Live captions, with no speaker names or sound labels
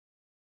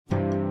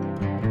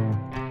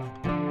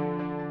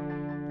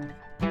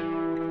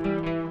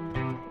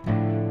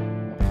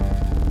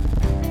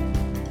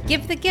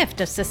Give the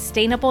gift of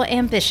sustainable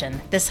ambition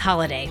this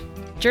holiday.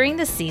 During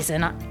this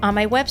season, on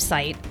my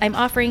website, I'm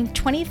offering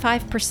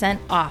 25%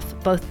 off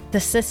both the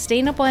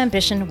Sustainable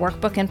Ambition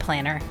Workbook and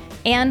Planner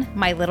and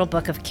my Little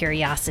Book of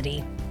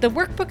Curiosity. The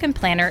workbook and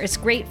planner is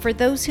great for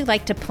those who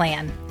like to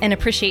plan and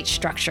appreciate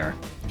structure.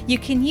 You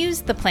can use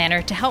the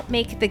planner to help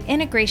make the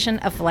integration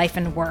of life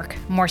and work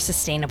more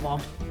sustainable.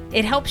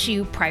 It helps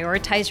you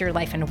prioritize your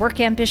life and work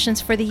ambitions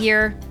for the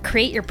year,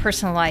 create your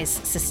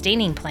personalized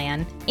sustaining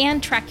plan,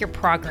 and track your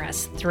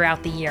progress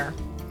throughout the year.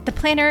 The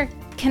planner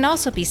can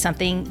also be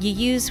something you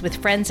use with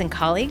friends and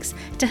colleagues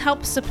to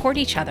help support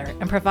each other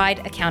and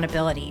provide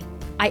accountability.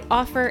 I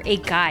offer a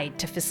guide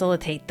to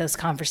facilitate those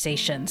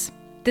conversations.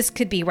 This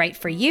could be right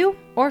for you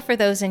or for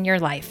those in your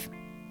life.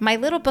 My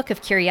Little Book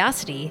of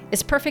Curiosity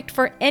is perfect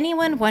for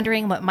anyone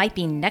wondering what might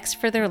be next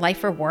for their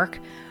life or work,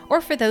 or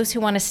for those who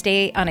want to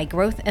stay on a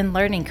growth and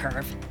learning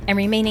curve and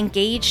remain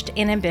engaged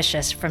and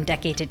ambitious from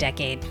decade to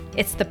decade.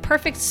 It's the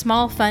perfect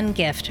small fun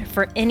gift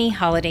for any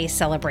holiday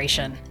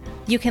celebration.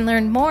 You can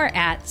learn more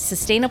at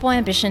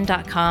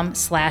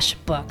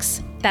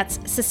sustainableambition.com/books. That's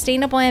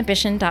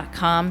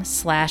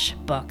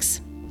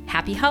sustainableambition.com/books.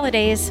 Happy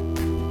holidays!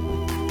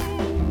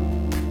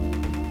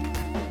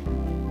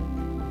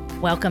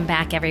 Welcome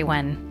back,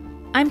 everyone.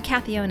 I'm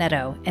Kathy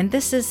Onetto, and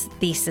this is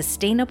the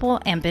Sustainable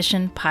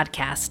Ambition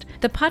Podcast,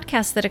 the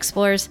podcast that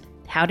explores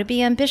how to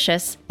be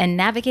ambitious and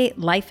navigate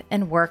life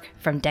and work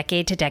from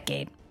decade to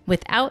decade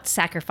without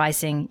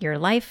sacrificing your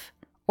life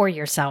or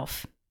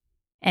yourself.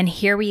 And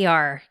here we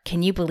are.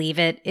 Can you believe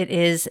it? It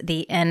is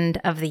the end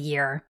of the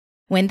year.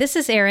 When this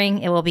is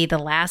airing, it will be the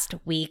last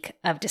week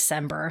of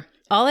December.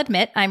 I'll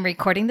admit I'm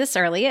recording this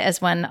early,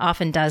 as one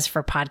often does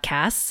for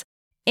podcasts.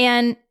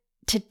 And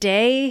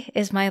today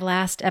is my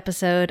last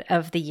episode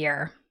of the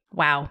year.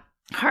 Wow.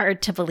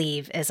 Hard to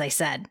believe, as I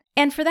said.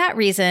 And for that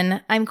reason,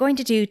 I'm going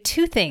to do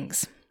two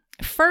things.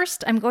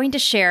 First, I'm going to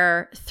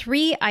share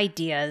 3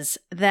 ideas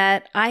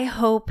that I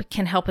hope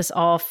can help us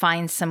all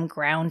find some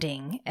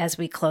grounding as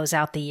we close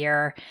out the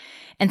year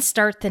and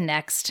start the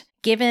next,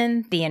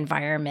 given the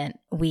environment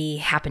we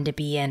happen to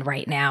be in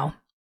right now.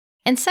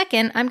 And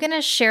second, I'm going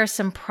to share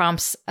some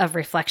prompts of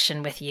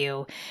reflection with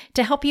you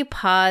to help you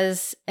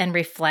pause and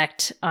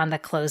reflect on the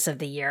close of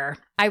the year.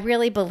 I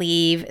really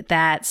believe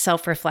that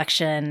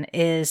self-reflection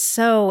is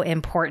so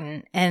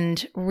important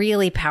and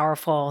really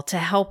powerful to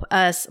help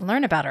us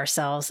learn about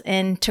ourselves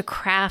and to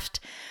craft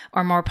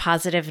our more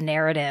positive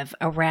narrative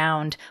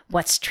around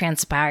what's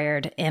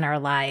transpired in our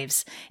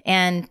lives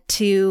and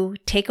to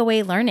take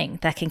away learning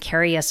that can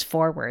carry us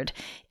forward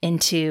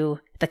into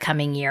the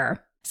coming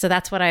year. So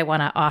that's what I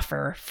want to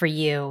offer for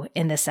you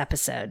in this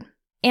episode.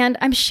 And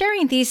I'm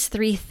sharing these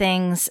 3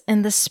 things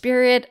in the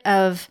spirit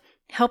of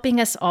helping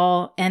us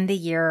all end the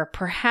year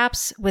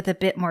perhaps with a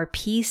bit more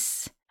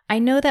peace. I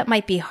know that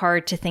might be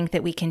hard to think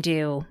that we can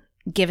do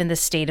given the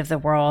state of the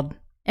world.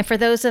 And for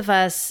those of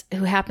us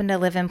who happen to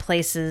live in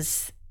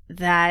places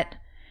that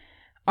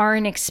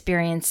aren't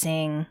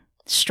experiencing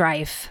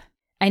strife,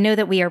 I know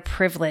that we are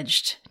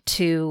privileged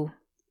to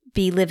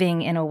be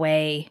living in a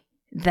way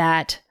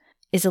that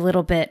is a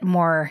little bit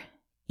more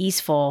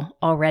easeful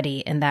already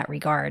in that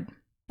regard.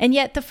 And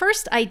yet the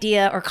first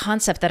idea or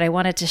concept that I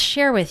wanted to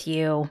share with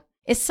you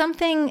is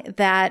something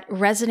that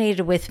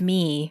resonated with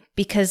me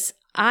because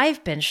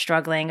I've been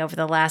struggling over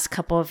the last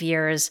couple of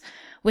years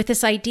with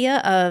this idea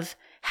of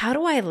how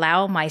do I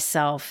allow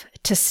myself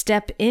to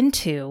step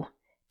into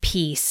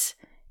peace,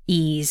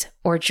 ease,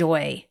 or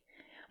joy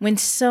when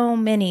so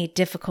many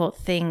difficult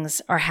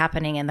things are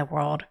happening in the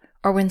world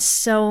or when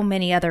so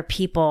many other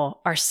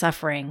people are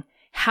suffering.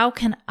 How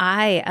can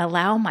I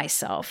allow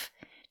myself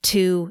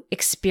to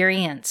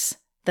experience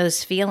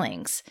those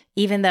feelings,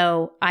 even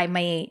though I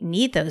may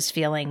need those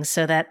feelings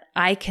so that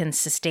I can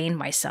sustain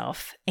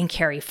myself and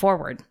carry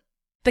forward?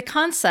 The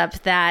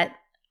concept that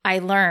I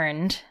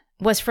learned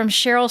was from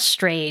Cheryl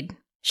Strayed.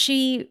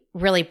 She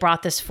really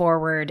brought this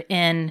forward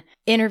in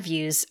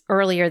interviews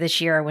earlier this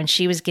year when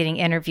she was getting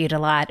interviewed a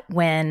lot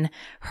when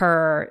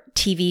her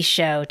TV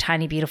show,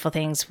 Tiny Beautiful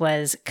Things,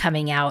 was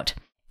coming out.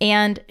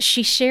 And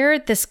she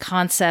shared this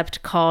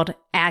concept called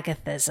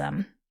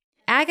agathism.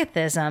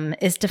 Agathism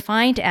is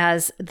defined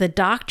as the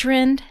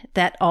doctrine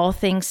that all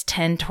things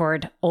tend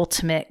toward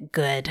ultimate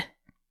good.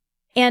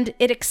 And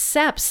it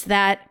accepts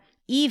that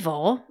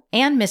evil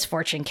and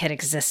misfortune can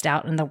exist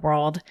out in the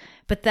world,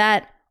 but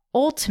that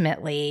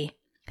ultimately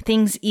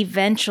things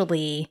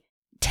eventually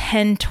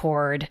tend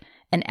toward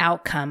an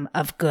outcome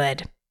of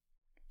good.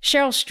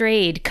 Cheryl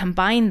Strayed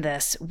combined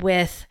this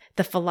with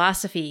the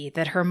philosophy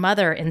that her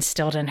mother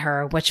instilled in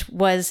her, which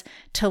was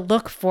to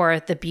look for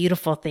the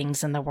beautiful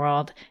things in the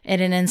world. And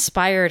it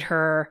inspired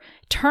her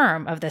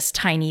term of this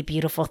tiny,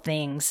 beautiful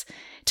things,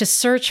 to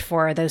search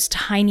for those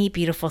tiny,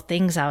 beautiful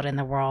things out in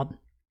the world.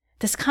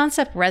 This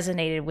concept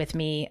resonated with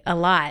me a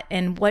lot.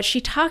 And what she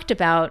talked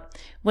about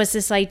was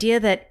this idea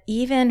that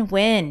even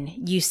when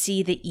you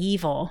see the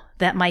evil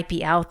that might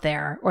be out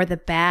there or the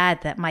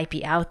bad that might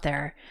be out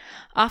there,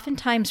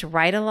 oftentimes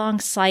right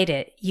alongside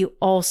it, you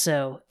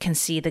also can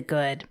see the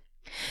good.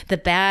 the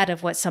bad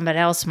of what somebody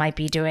else might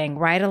be doing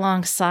right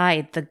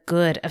alongside the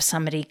good of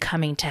somebody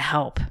coming to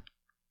help.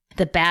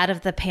 The bad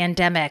of the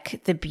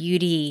pandemic, the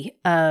beauty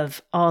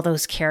of all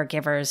those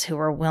caregivers who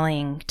are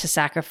willing to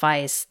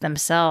sacrifice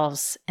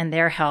themselves and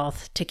their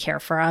health to care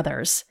for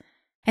others.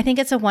 I think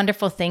it's a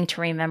wonderful thing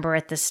to remember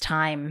at this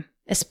time,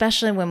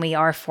 especially when we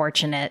are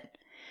fortunate,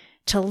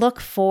 to look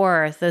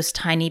for those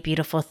tiny,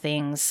 beautiful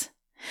things,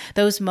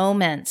 those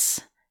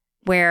moments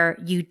where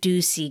you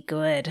do see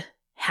good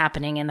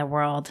happening in the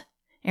world,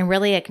 and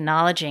really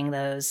acknowledging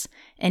those.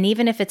 And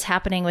even if it's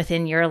happening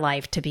within your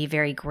life, to be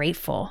very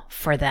grateful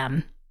for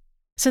them.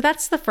 So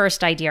that's the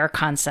first idea or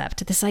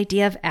concept, this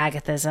idea of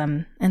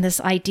agathism and this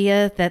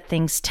idea that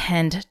things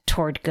tend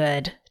toward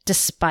good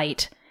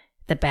despite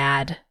the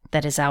bad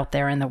that is out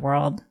there in the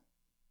world.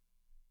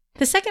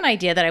 The second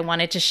idea that I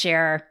wanted to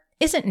share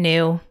isn't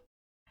new,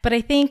 but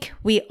I think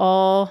we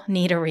all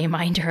need a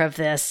reminder of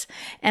this.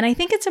 And I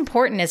think it's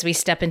important as we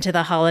step into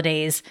the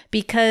holidays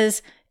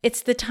because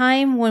it's the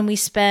time when we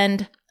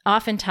spend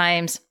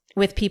oftentimes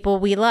with people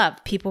we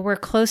love, people we're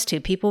close to,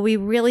 people we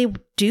really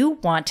do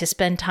want to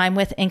spend time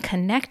with and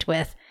connect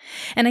with.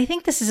 And I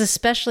think this is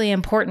especially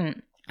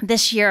important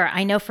this year.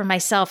 I know for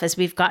myself, as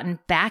we've gotten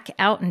back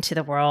out into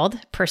the world,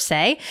 per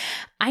se,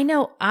 I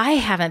know I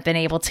haven't been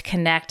able to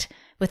connect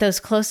with those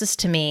closest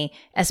to me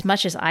as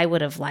much as I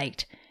would have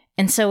liked.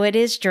 And so it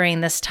is during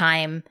this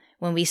time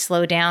when we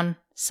slow down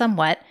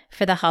somewhat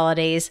for the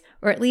holidays,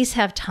 or at least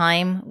have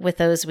time with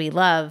those we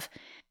love,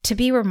 to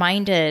be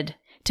reminded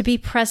to be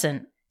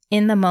present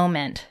in the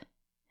moment.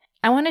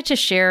 I wanted to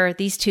share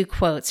these two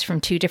quotes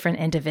from two different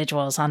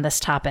individuals on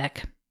this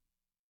topic.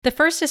 The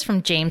first is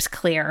from James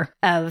Clear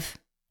of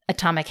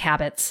Atomic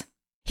Habits.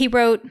 He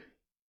wrote,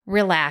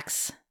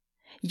 "Relax.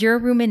 Your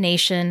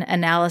rumination,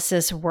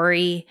 analysis,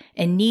 worry,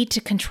 and need to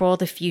control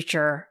the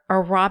future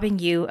are robbing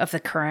you of the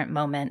current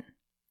moment.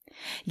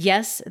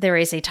 Yes, there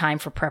is a time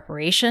for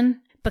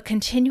preparation, but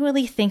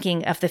continually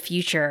thinking of the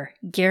future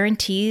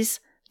guarantees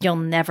you'll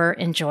never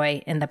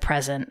enjoy in the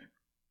present."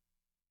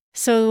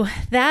 So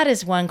that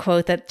is one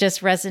quote that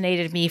just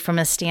resonated with me from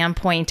a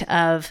standpoint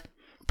of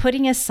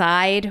putting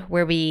aside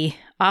where we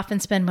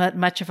often spend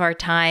much of our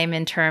time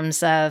in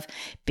terms of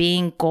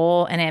being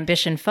goal and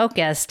ambition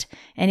focused,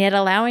 and yet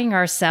allowing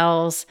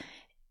ourselves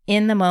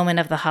in the moment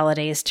of the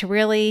holidays to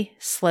really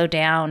slow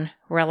down,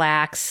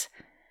 relax,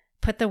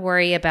 put the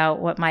worry about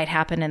what might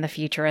happen in the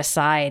future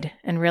aside,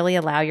 and really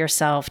allow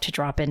yourself to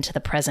drop into the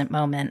present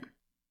moment.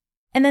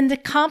 And then to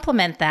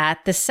complement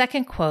that, the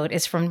second quote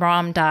is from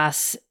Ram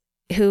Dass,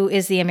 who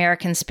is the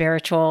American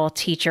spiritual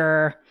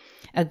teacher,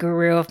 a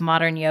guru of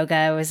modern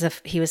yoga.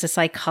 He was a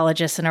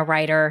psychologist and a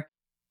writer.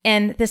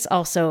 And this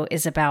also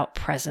is about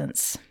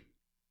presence.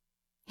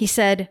 He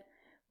said,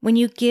 "When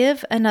you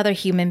give another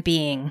human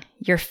being,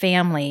 your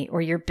family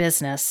or your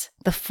business,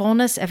 the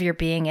fullness of your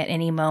being at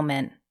any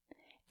moment,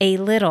 a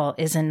little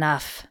is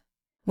enough.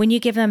 When you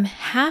give them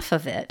half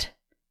of it,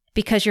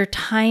 because you're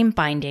time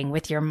binding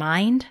with your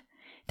mind,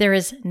 there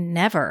is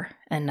never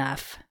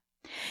enough.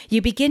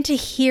 You begin to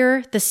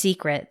hear the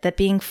secret that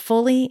being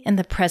fully in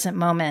the present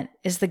moment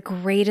is the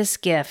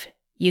greatest gift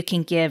you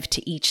can give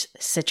to each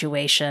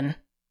situation."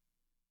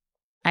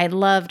 I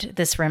loved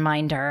this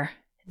reminder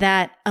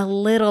that a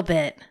little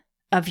bit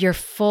of your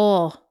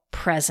full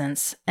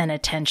presence and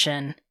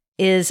attention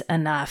is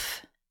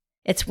enough.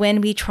 It's when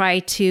we try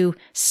to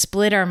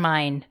split our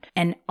mind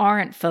and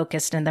aren't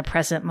focused in the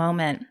present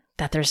moment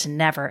that there's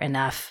never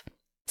enough.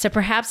 So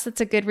perhaps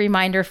that's a good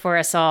reminder for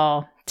us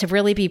all to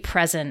really be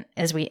present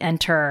as we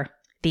enter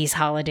these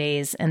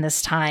holidays and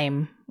this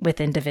time with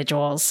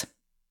individuals.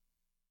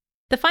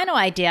 The final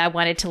idea I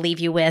wanted to leave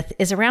you with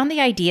is around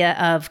the idea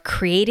of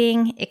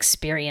creating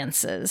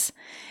experiences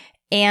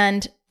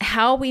and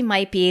how we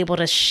might be able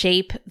to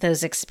shape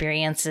those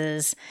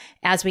experiences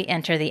as we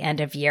enter the end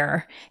of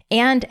year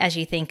and as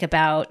you think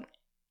about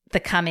the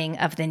coming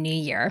of the new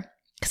year.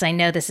 Because I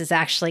know this is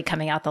actually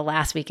coming out the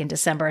last week in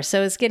December,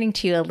 so it's getting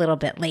to you a little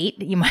bit late.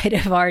 You might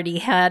have already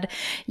had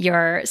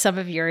some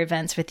of your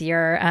events with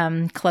your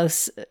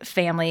close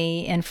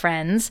family and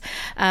friends,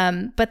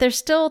 but there's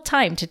still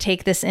time to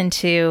take this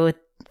into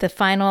the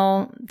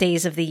final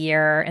days of the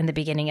year and the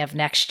beginning of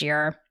next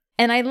year.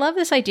 And I love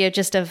this idea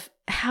just of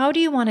how do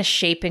you want to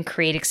shape and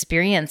create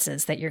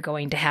experiences that you're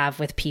going to have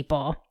with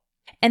people?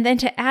 And then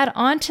to add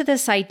on to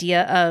this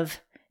idea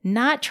of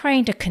not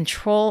trying to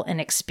control an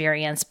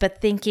experience,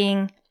 but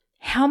thinking,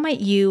 how might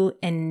you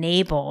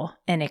enable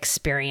an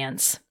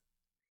experience?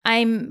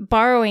 I'm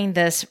borrowing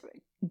this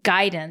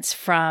guidance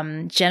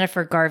from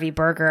Jennifer Garvey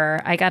Berger.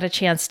 I got a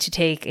chance to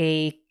take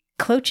a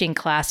coaching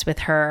class with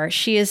her.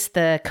 She is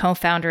the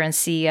co-founder and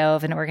CEO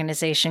of an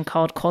organization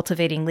called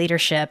Cultivating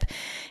Leadership,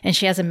 and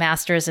she has a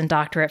master's and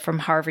doctorate from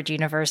Harvard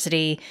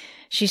University.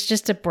 She's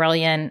just a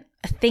brilliant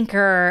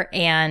thinker,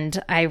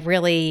 and I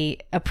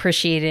really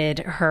appreciated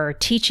her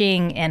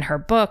teaching and her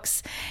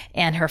books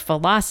and her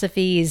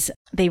philosophies.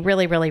 They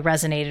really, really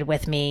resonated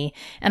with me.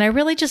 And I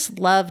really just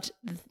loved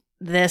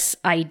this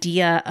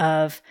idea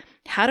of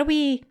how do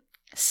we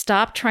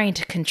Stop trying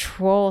to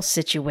control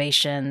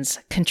situations,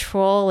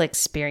 control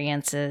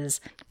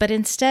experiences, but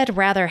instead,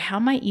 rather, how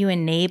might you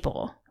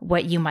enable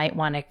what you might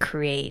want to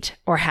create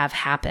or have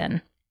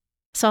happen?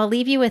 So I'll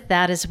leave you with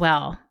that as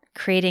well,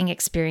 creating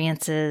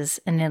experiences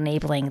and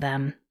enabling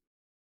them.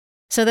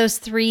 So those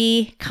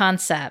three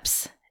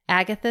concepts,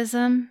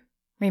 agathism,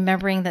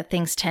 remembering that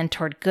things tend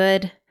toward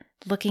good,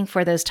 looking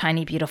for those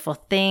tiny, beautiful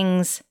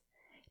things,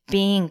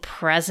 being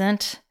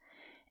present,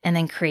 and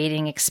then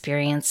creating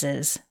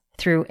experiences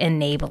through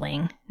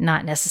enabling,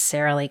 not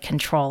necessarily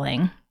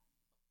controlling.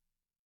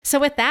 So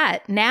with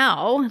that,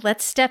 now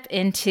let's step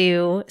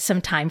into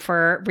some time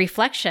for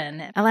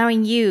reflection,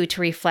 allowing you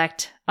to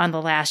reflect on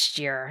the last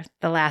year,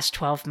 the last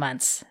 12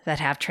 months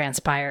that have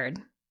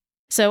transpired.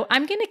 So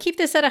I'm going to keep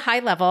this at a high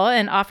level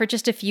and offer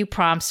just a few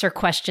prompts or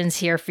questions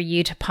here for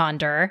you to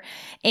ponder.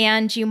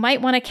 And you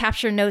might want to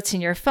capture notes in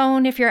your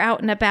phone if you're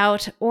out and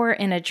about, or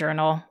in a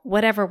journal,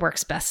 whatever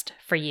works best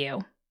for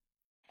you.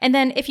 And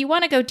then if you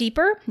want to go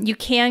deeper, you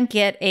can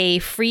get a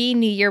free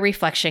New Year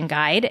reflection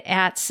guide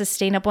at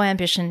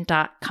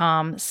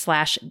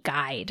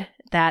sustainableambition.com/guide.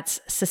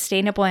 That's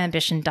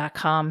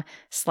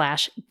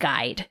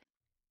sustainableambition.com/guide.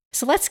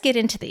 So let's get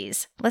into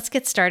these. Let's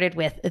get started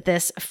with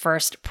this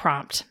first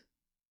prompt.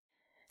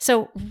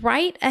 So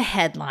write a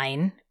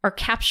headline or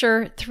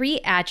capture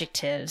 3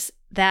 adjectives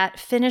that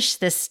finish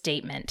this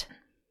statement.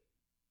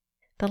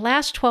 The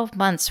last 12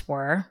 months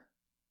were.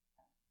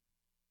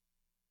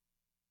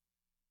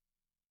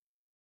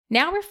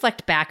 Now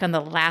reflect back on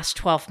the last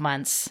 12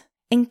 months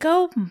and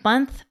go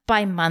month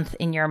by month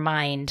in your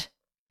mind.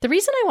 The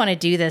reason I want to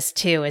do this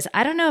too is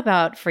I don't know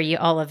about for you,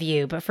 all of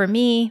you, but for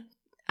me,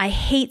 I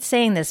hate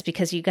saying this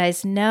because you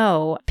guys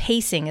know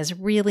pacing is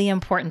really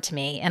important to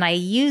me. And I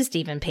used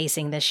even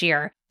pacing this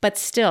year, but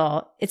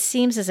still, it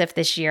seems as if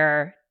this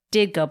year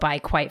did go by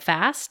quite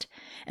fast.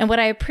 And what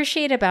I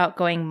appreciate about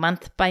going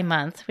month by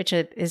month, which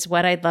is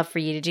what I'd love for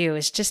you to do,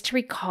 is just to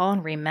recall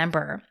and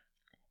remember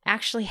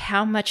actually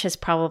how much has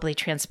probably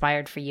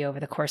transpired for you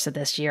over the course of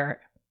this year.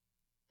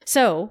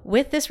 So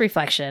with this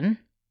reflection,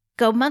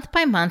 go month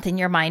by month in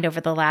your mind over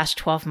the last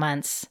 12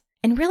 months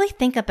and really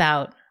think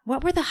about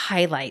what were the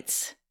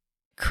highlights.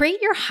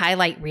 Create your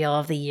highlight reel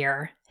of the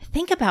year.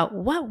 Think about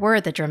what were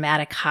the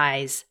dramatic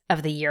highs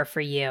of the year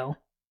for you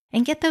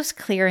and get those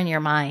clear in your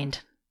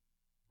mind.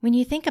 When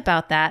you think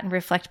about that and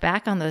reflect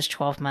back on those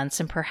 12 months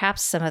and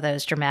perhaps some of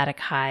those dramatic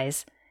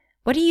highs,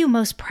 what are you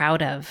most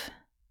proud of?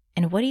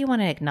 And what do you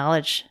want to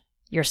acknowledge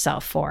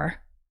yourself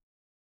for?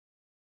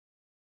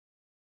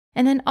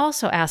 And then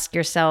also ask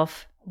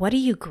yourself, what are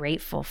you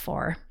grateful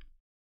for?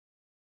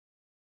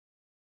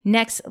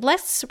 Next,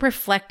 let's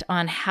reflect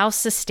on how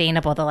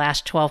sustainable the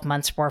last 12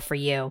 months were for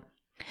you.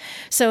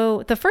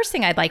 So the first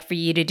thing I'd like for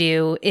you to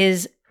do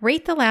is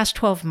rate the last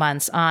 12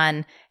 months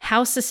on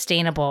how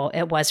sustainable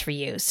it was for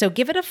you. So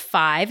give it a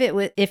 5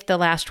 if the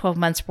last 12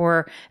 months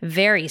were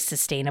very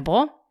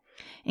sustainable,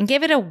 and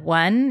give it a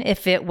 1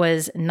 if it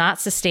was not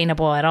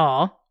sustainable at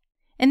all,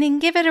 and then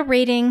give it a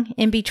rating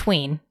in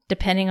between,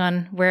 depending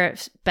on where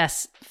it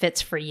best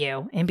fits for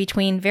you, in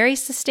between very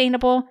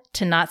sustainable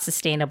to not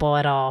sustainable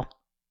at all.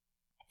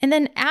 And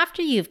then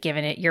after you've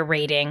given it your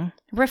rating,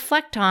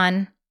 reflect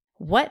on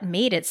what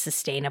made it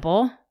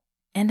sustainable,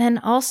 and then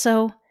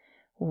also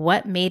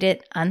what made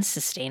it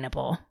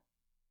unsustainable.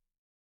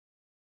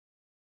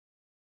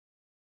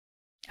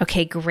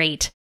 Okay,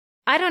 great.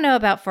 I don't know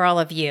about for all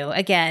of you.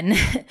 Again,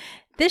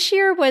 this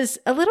year was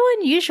a little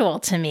unusual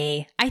to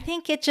me. I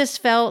think it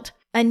just felt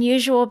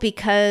unusual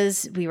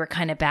because we were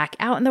kind of back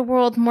out in the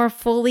world more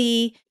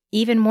fully,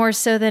 even more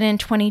so than in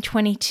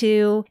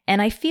 2022.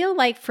 And I feel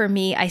like for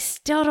me, I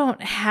still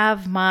don't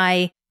have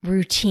my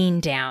routine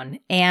down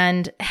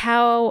and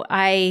how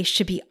I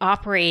should be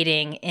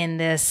operating in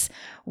this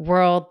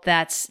world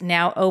that's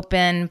now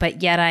open,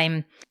 but yet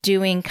I'm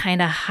doing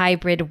kind of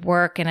hybrid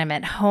work and I'm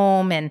at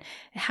home. And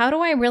how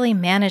do I really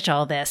manage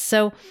all this?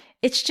 So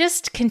it's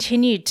just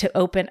continued to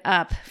open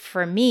up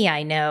for me.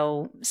 I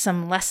know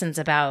some lessons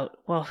about,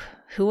 well,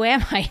 who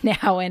am I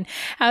now and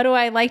how do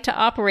I like to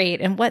operate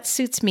and what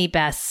suits me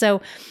best?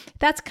 So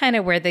that's kind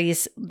of where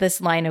this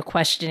line of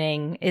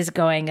questioning is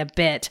going a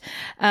bit.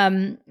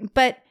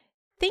 But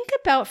think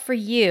about for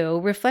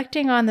you,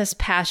 reflecting on this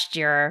past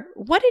year,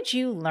 what did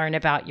you learn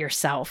about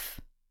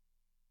yourself?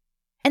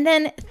 And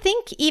then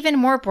think even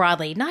more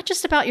broadly, not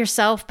just about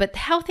yourself, but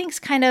how things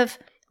kind of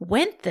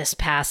went this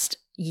past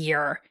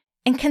year.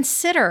 And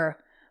consider,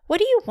 what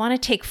do you want to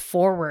take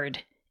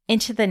forward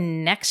into the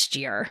next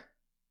year?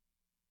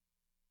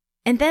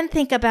 And then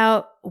think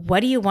about, what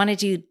do you want to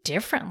do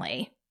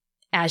differently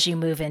as you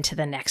move into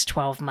the next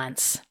 12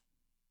 months?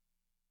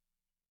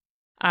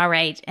 All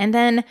right. And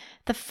then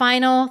the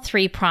final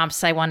 3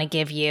 prompts I want to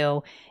give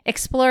you,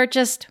 explore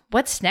just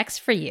what's next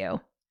for you.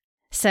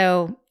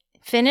 So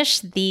finish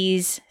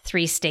these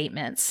 3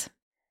 statements.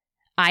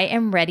 I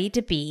am ready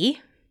to be.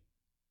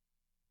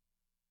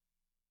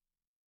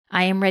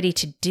 I am ready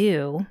to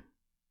do.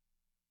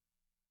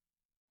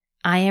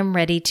 I am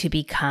ready to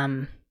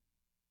become.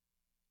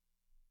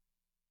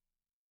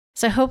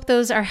 So I hope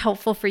those are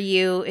helpful for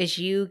you as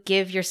you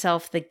give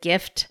yourself the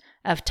gift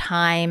of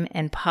time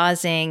and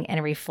pausing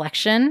and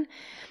reflection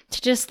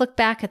to just look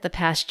back at the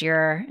past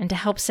year and to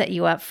help set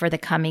you up for the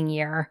coming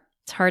year.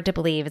 It's hard to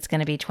believe it's going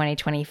to be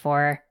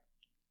 2024.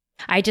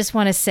 I just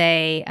want to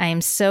say I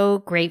am so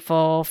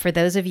grateful for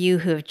those of you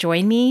who have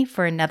joined me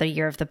for another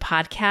year of the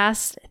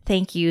podcast.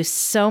 Thank you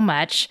so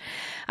much.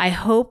 I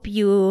hope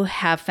you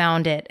have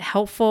found it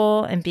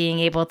helpful in being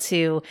able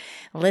to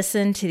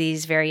listen to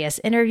these various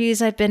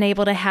interviews I've been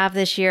able to have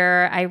this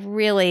year. I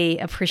really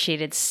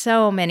appreciated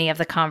so many of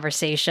the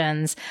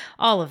conversations,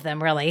 all of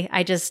them really.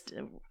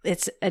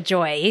 It's a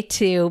joy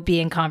to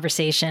be in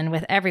conversation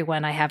with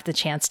everyone I have the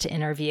chance to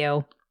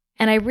interview.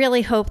 And I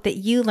really hope that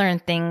you learn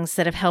things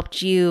that have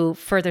helped you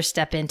further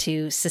step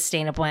into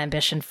sustainable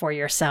ambition for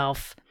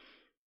yourself.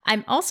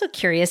 I'm also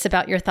curious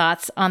about your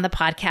thoughts on the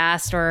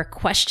podcast or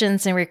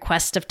questions and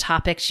requests of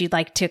topics you'd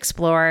like to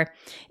explore.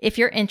 If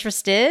you're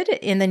interested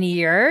in the new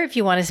year, if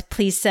you want to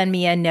please send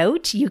me a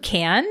note, you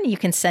can. You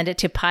can send it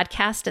to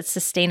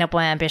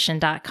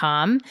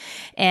podcast@sustainableambition.com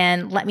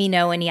and let me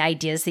know any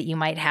ideas that you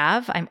might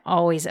have. I'm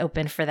always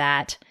open for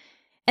that.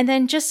 And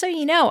then just so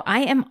you know, I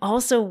am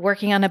also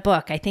working on a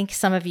book. I think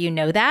some of you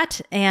know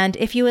that. And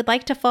if you would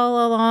like to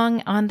follow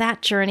along on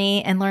that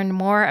journey and learn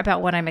more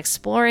about what I'm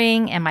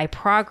exploring and my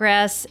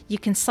progress, you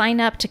can sign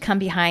up to come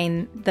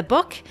behind the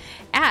book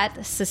at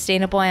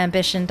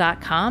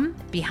sustainableambition.com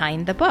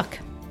behind the book.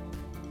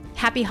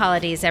 Happy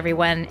holidays,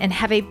 everyone, and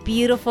have a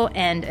beautiful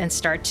end and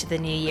start to the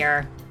new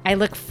year. I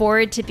look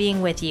forward to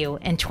being with you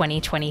in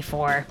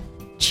 2024.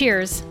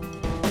 Cheers.